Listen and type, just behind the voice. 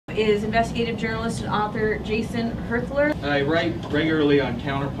Is investigative journalist and author Jason Hirthler. I write regularly on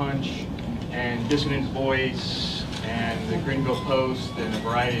Counterpunch and Dissident Voice and the Greenville Post and a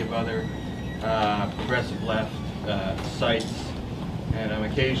variety of other progressive left sites, and I'm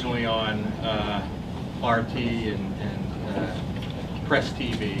occasionally on RT and Press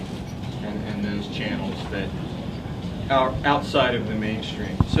TV and those channels that are outside of the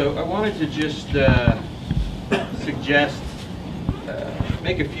mainstream. So I wanted to just suggest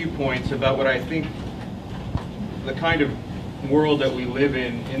make a few points about what I think the kind of world that we live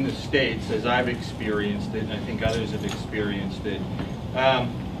in the States, as I've experienced it, and I think others have experienced it.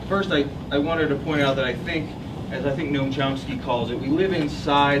 First, I wanted to point out that I think, as I think Noam Chomsky calls it, we live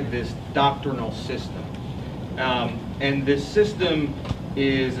inside this doctrinal system. And this system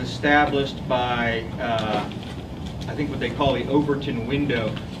is established by, I think what they call the Overton window,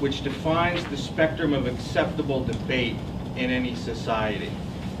 which defines the spectrum of acceptable debate in any society,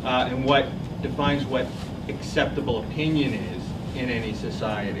 and what defines what acceptable opinion is in any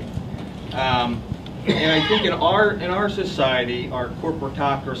society. And I think in our society, our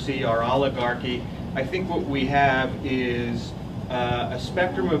corporatocracy, our oligarchy, I think what we have is a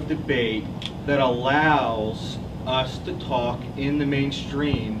spectrum of debate that allows us to talk in the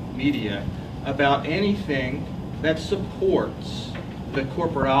mainstream media about anything that supports the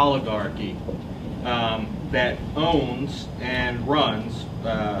corporate oligarchy that owns and runs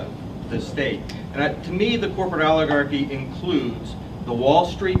the state. And to me, the corporate oligarchy includes the Wall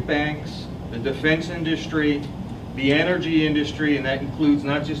Street banks, the defense industry, the energy industry, and that includes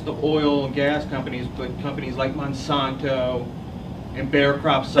not just the oil and gas companies, but companies like Monsanto and Bayer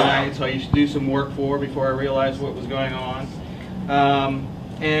Crop Science, who I used to do some work for before I realized what was going on.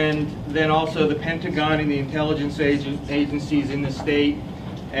 And then also the Pentagon and the intelligence agencies in the state,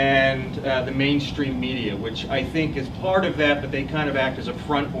 and the mainstream media, which I think is part of that, but they kind of act as a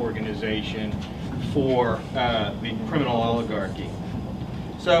front organization for the criminal oligarchy.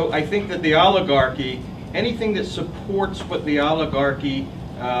 So I think that the oligarchy, anything that supports what the oligarchy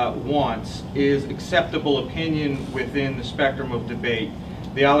wants, is acceptable opinion within the spectrum of debate.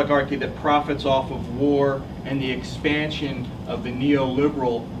 The oligarchy that profits off of war and the expansion of the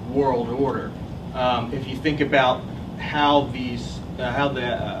neoliberal world order. If you think about how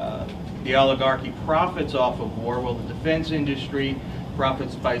the oligarchy profits off of war, well, the defense industry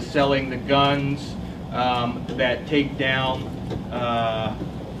profits by selling the guns that take down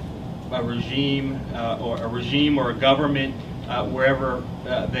a regime or a government wherever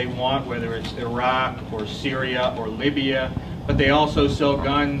they want, whether it's Iraq or Syria or Libya. But they also sell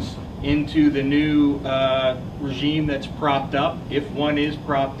guns into the new regime that's propped up, if one is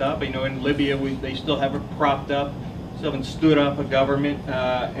propped up. You know, in Libya they still have it propped up. Still haven't stood up a government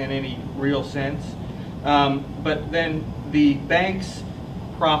in any real sense. But then the banks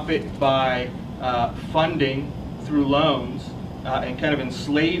profit by funding through loans and kind of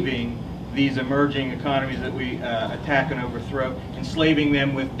enslaving these emerging economies that we attack and overthrow, enslaving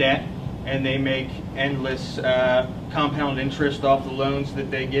them with debt, and they make endless compound interest off the loans that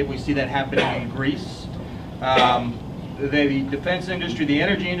they give. We see that happening in Greece. The defense industry, the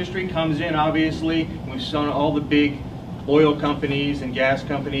energy industry comes in, obviously. We've seen all the big oil companies and gas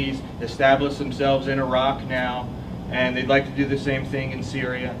companies establish themselves in Iraq now, and they'd like to do the same thing in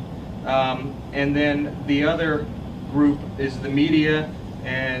Syria. And then the other group is the media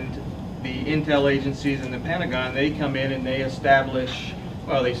and the intel agencies and the Pentagon. They come in and they establish,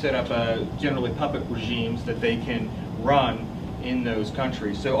 well, they set up generally puppet regimes that they can run in those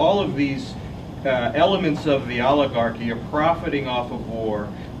countries. So all of these elements of the oligarchy are profiting off of war,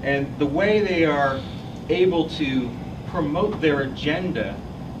 and the way they are able to promote their agenda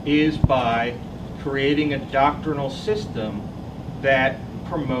is by creating a doctrinal system that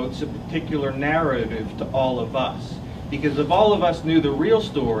promotes a particular narrative to all of us. Because if all of us knew the real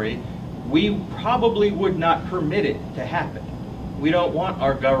story, we probably would not permit it to happen. We don't want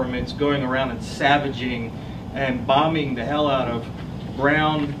our governments going around and savaging and bombing the hell out of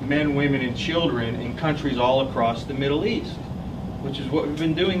brown men, women, and children in countries all across the Middle East, which is what we've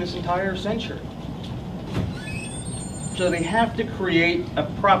been doing this entire century. So they have to create a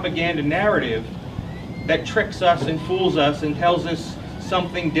propaganda narrative that tricks us and fools us and tells us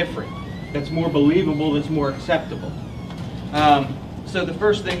something different, that's more believable, that's more acceptable. So the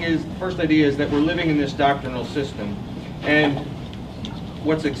first idea is that we're living in this doctrinal system, and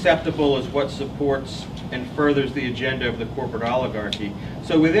what's acceptable is what supports and furthers the agenda of the corporate oligarchy.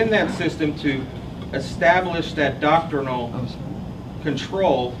 So within that system, to establish that doctrinal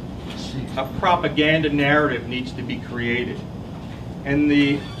control, a propaganda narrative needs to be created. And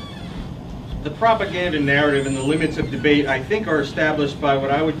the the propaganda narrative and the limits of debate, I think, are established by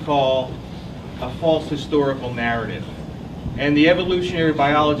what I would call a false historical narrative. And the evolutionary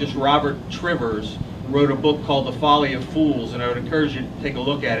biologist Robert Trivers wrote a book called The Folly of Fools, and I would encourage you to take a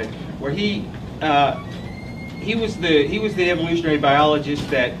look at it, where he was the evolutionary biologist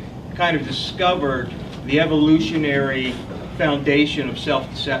that kind of discovered the evolutionary foundation of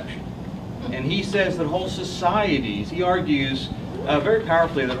self-deception. And he says that whole societies, he argues very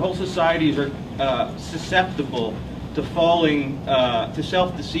powerfully that whole societies are susceptible to falling, to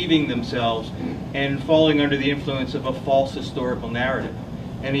self-deceiving themselves and falling under the influence of a false historical narrative.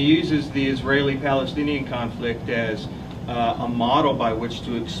 And he uses the Israeli-Palestinian conflict as a model by which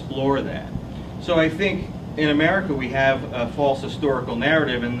to explore that. So I think in America we have a false historical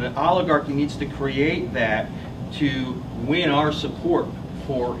narrative, and the oligarchy needs to create that to win our support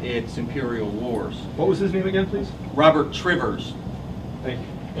for its imperial wars. What was his name again, please? Robert Trivers. Thank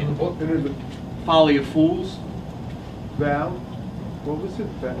you. In the book, Folly of Fools. Val, what was it,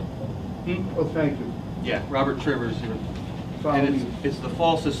 Val? Oh, thank you. Yeah, Robert Trivers. Folly. And it's the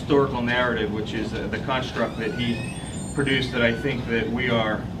false historical narrative, which is the construct that he produced, that I think that we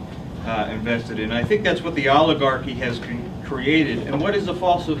are invested in. I think that's what the oligarchy has created. And what is a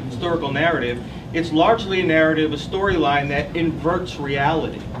false historical narrative? It's largely a narrative, a storyline that inverts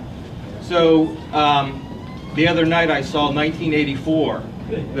reality. So the other night I saw 1984,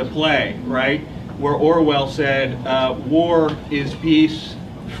 the play, right, where Orwell said, war is peace,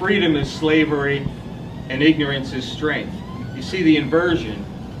 freedom is slavery, and ignorance is strength. You see the inversion.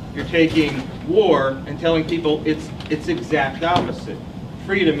 You're taking war and telling people its exact opposite.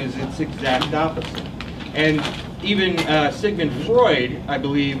 Freedom is its exact opposite. And even Sigmund Freud, I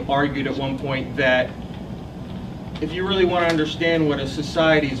believe, argued at one point that if you really want to understand what a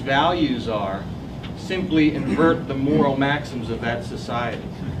society's values are, simply invert the moral maxims of that society.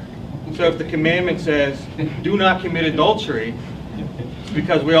 So if the commandment says, do not commit adultery, it's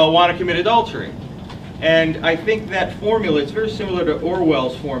because we all want to commit adultery. And I think that formula, it's very similar to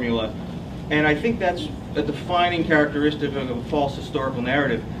Orwell's formula, and I think that's a defining characteristic of a false historical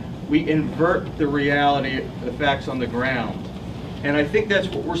narrative. We invert the reality, the facts on the ground. And I think that's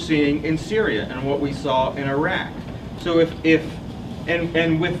what we're seeing in Syria and what we saw in Iraq. So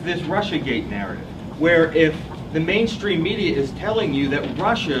and with this Russiagate narrative, where if the mainstream media is telling you that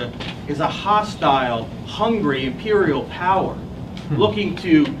Russia is a hostile, hungry imperial power looking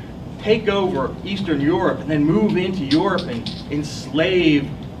to take over Eastern Europe and then move into Europe and enslave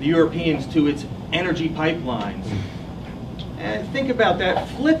the Europeans to its energy pipelines. And think about that,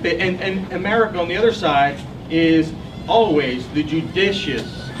 flip it, and America on the other side is always the judicious,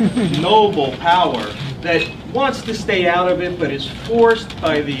 noble power that wants to stay out of it, but is forced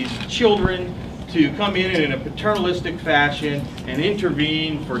by these children to come in a paternalistic fashion and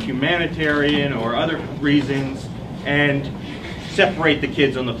intervene for humanitarian or other reasons and separate the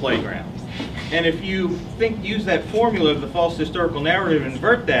kids on the playground. And if you use that formula of the false historical narrative and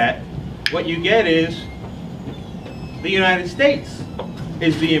invert that, what you get is the United States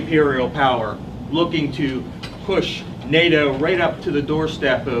is the imperial power looking to push NATO right up to the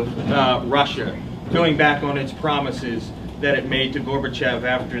doorstep of Russia, going back on its promises that it made to Gorbachev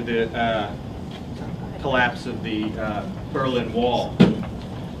after the collapse of the Berlin Wall.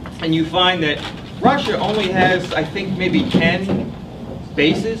 And you find that Russia only has, I think, maybe 10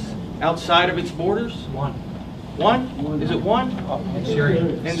 bases outside of its borders. One. One? Is it one? In Syria.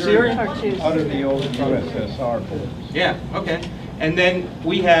 In Syria? Out of the old USSR borders. Yeah, okay. And then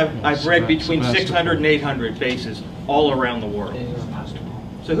we have, I've read, between 600 and 800 bases all around the world.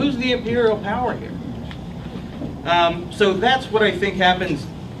 So who's the imperial power here? So that's what I think happens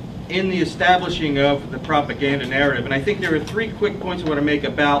in the establishing of the propaganda narrative. And I think there are 3 quick points I want to make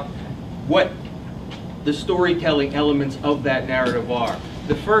about what the storytelling elements of that narrative are.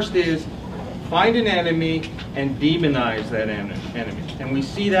 The first is find an enemy and demonize that enemy. And we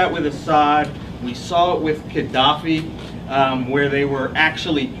see that with Assad. We saw it with Gaddafi, where they were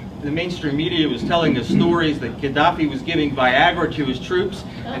actually, the mainstream media was telling us stories that Gaddafi was giving Viagra to his troops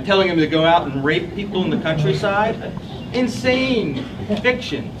and telling them to go out and rape people in the countryside. Insane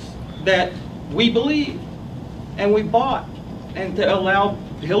fictions that we believe and we bought. And to allow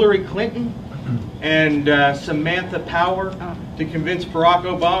Hillary Clinton and Samantha Power to convince Barack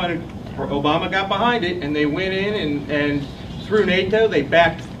Obama, and Obama got behind it, and they went in and through NATO they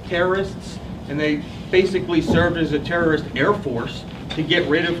backed terrorists, and they basically served as a terrorist air force to get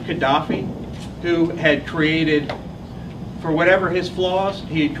rid of Gaddafi, who had created, for whatever his flaws,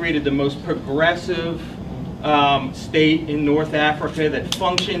 he had created the most progressive state in North Africa that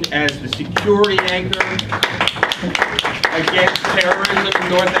functioned as the security anchor against terrorism in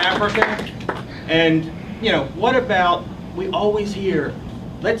North Africa. And you know, what about, we always hear,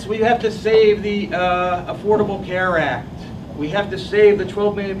 we have to save the Affordable Care Act. We have to save the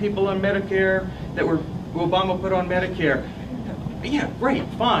 12 million people on Medicare that Obama put on Medicare. Yeah, great,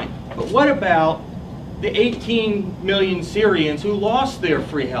 fine. But what about the 18 million Syrians who lost their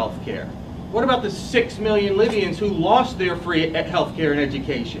free health care? What about the 6 million Libyans who lost their free health care and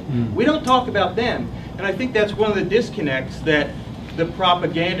education? We don't talk about them. And I think that's one of the disconnects that the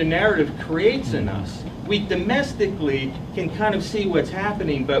propaganda narrative creates in us. We domestically can kind of see what's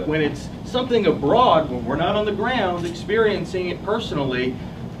happening, but when it's something abroad, when we're not on the ground experiencing it personally,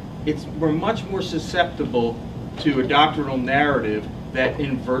 we're much more susceptible to a doctrinal narrative that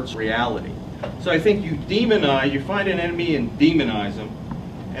inverts reality. So I think you demonize, you find an enemy and demonize them,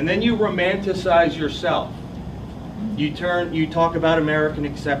 and then you romanticize yourself. You talk about American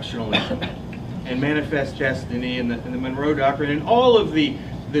exceptionalism and manifest destiny and the Monroe Doctrine and all of the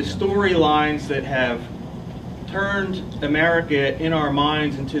storylines that have turned America in our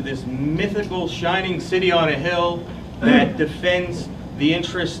minds into this mythical shining city on a hill that defends the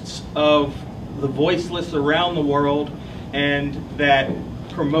interests of the voiceless around the world and that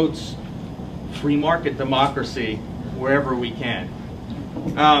promotes free market democracy wherever we can.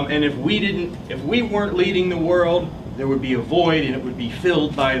 And if we weren't leading the world, there would be a void, and it would be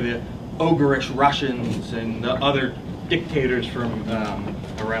filled by the ogreish Russians and the other dictators from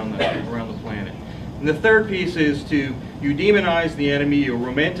around the planet. And the third piece is you demonize the enemy, you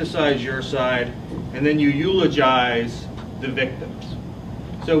romanticize your side, and then you eulogize the victims.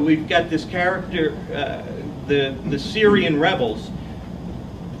 So we've got this character, the Syrian rebels,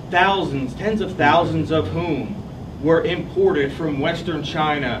 thousands, tens of thousands of whom were imported from Western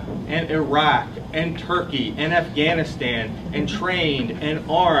China and Iraq and Turkey and Afghanistan and trained and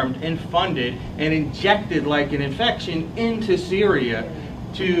armed and funded and injected like an infection into Syria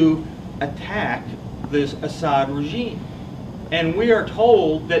to attack this Assad regime. And we are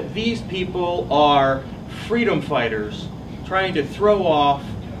told that these people are freedom fighters trying to throw off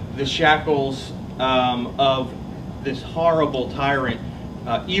the shackles of this horrible tyrant,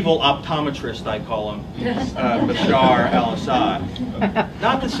 evil optometrist, I call him, Bashar al-Assad.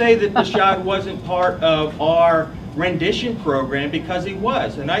 Not to say that Bashar wasn't part of our rendition program, because he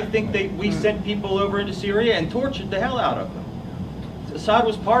was. And I think we sent people over into Syria and tortured the hell out of them. Assad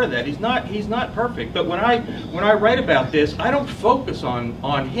was part of that. He's not perfect. But when I write about this, I don't focus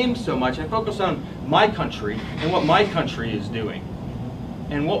on him so much. I focus on my country and what my country is doing,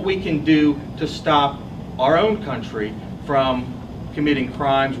 and what we can do to stop our own country from committing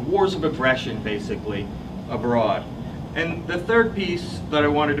crimes, wars of aggression, basically, abroad. And the third piece that I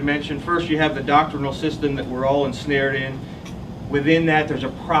wanted to mention, first you have the doctrinal system that we're all ensnared in. Within that, there's a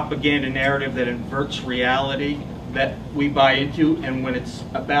propaganda narrative that inverts reality that we buy into, and when it's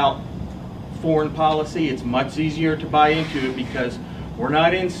about foreign policy, it's much easier to buy into it because we're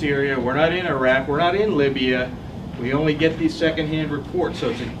not in Syria, we're not in Iraq, we're not in Libya. We only get these secondhand reports, so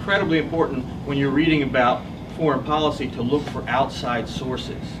it's incredibly important when you're reading about foreign policy to look for outside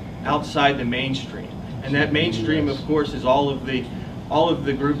sources, outside the mainstream. And that mainstream, of course, is all of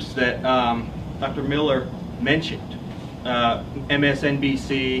the groups that Dr. Miller mentioned.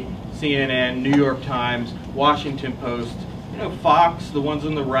 MSNBC, CNN, New York Times, Washington Post, Fox, the ones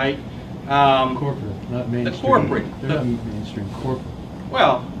on the right. Corporate, not mainstream. The corporate. They're not mainstream, corporate.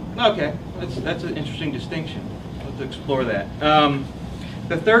 Well, okay, that's an interesting distinction. Let's explore that.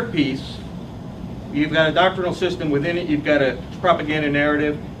 The third piece, you've got a doctrinal system within it, you've got a propaganda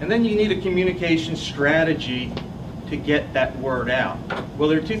narrative, and then you need a communication strategy to get that word out. Well,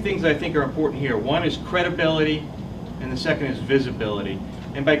 there are two things I think are important here. One is credibility, and the second is visibility.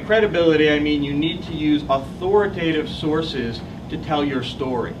 And by credibility, I mean you need to use authoritative sources to tell your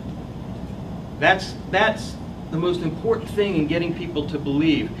story. That's the most important thing in getting people to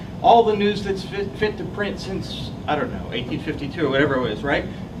believe. All the news that's fit to print since, I don't know, 1852 or whatever it was, right?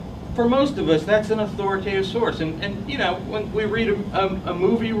 For most of us, that's an authoritative source. And when we read a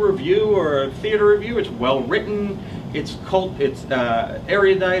movie review or a theater review, it's well written, it's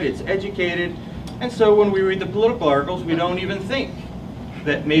erudite, it's educated. And so when we read the political articles, we don't even think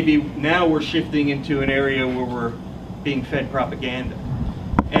that maybe now we're shifting into an area where we're being fed propaganda.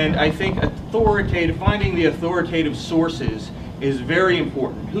 And I think finding the authoritative sources is very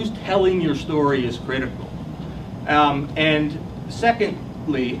important. Who's telling your story is critical. And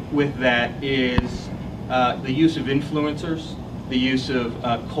secondly, with that is the use of influencers, the use of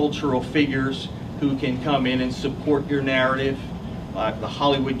cultural figures who can come in and support your narrative, the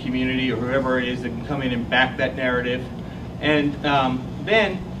Hollywood community or whoever it is that can come in and back that narrative. And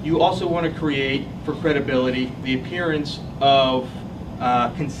then you also want to create, for credibility, the appearance of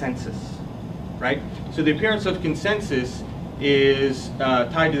consensus. right? So the appearance of consensus is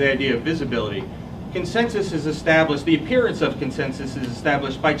tied to the idea of visibility. Consensus is established, the appearance of consensus is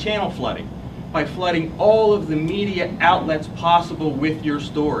established by channel flooding, by flooding all of the media outlets possible with your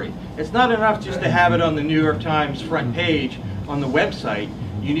story. It's not enough just to have it on the New York Times front page on the website.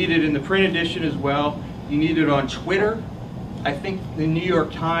 You need it in the print edition as well. You need it on Twitter. I think the New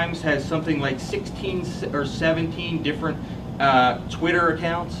York Times has something like 16 or 17 different Twitter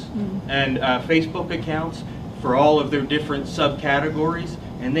accounts and Facebook accounts for all of their different subcategories.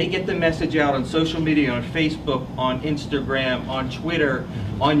 And they get the message out on social media, on Facebook, on Instagram, on Twitter,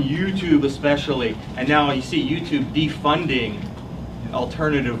 on YouTube especially. And now you see YouTube defunding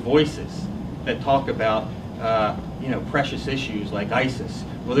alternative voices that talk about you know, precious issues like ISIS.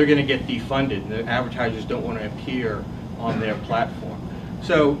 Well, they're going to get defunded. The advertisers don't want to appear on their platform.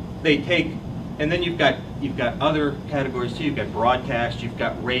 So they take, and then you've got other categories too. You've got broadcast, you've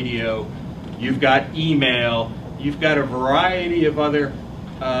got radio, you've got email, you've got a variety of other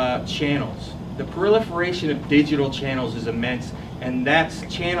channels. The proliferation of digital channels is immense, and that's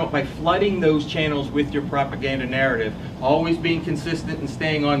by flooding those channels with your propaganda narrative, always being consistent and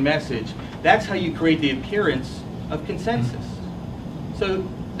staying on message. That's how you create the appearance of consensus. So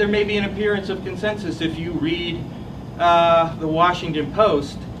there may be an appearance of consensus if you read the Washington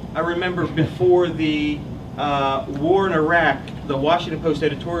Post. I remember before the war in Iraq, the Washington Post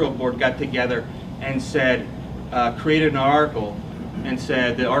editorial board got together and said, created an article and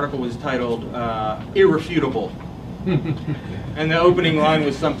said, the article was titled Irrefutable. And the opening line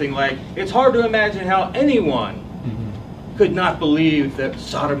was something like, it's hard to imagine how anyone could not believe that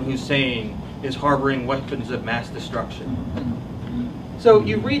Saddam Hussein is harboring weapons of mass destruction. So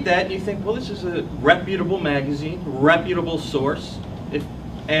you read that and you think, well, this is a reputable magazine, reputable source.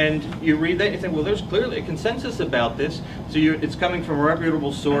 And you read that and you think, well, there's clearly a consensus about this. So it's coming from a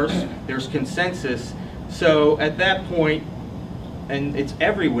reputable source, there's consensus. So at that point, and it's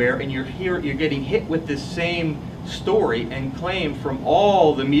everywhere, and you're getting hit with this same story and claim from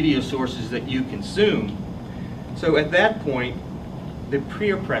all the media sources that you consume. So at that point, the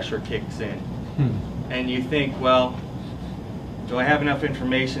peer pressure kicks in. And you think, well, do I have enough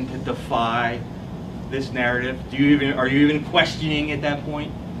information to defy this narrative? Are you even questioning at that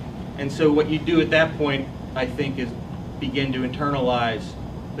point? And so what you do at that point, I think, is begin to internalize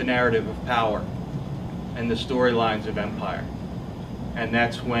the narrative of power and the storylines of empire. And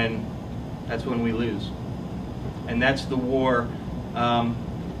that's when we lose. And that's the war.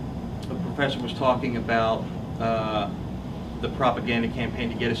 The professor was talking about the propaganda campaign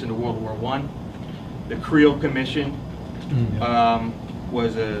to get us into World War I. The Creel Commission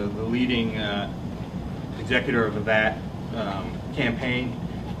was the leading executor of that campaign.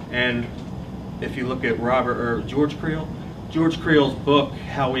 And if you look at George Creel's book,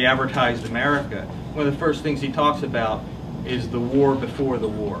 How We Advertised America, one of the first things he talks about is the war before the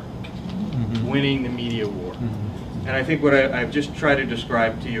war, winning the media war. And I think what I've just tried to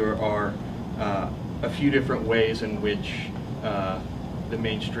describe to you are a few different ways in which the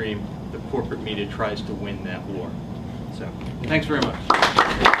mainstream, the corporate media tries to win that war. So, thanks very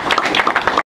much.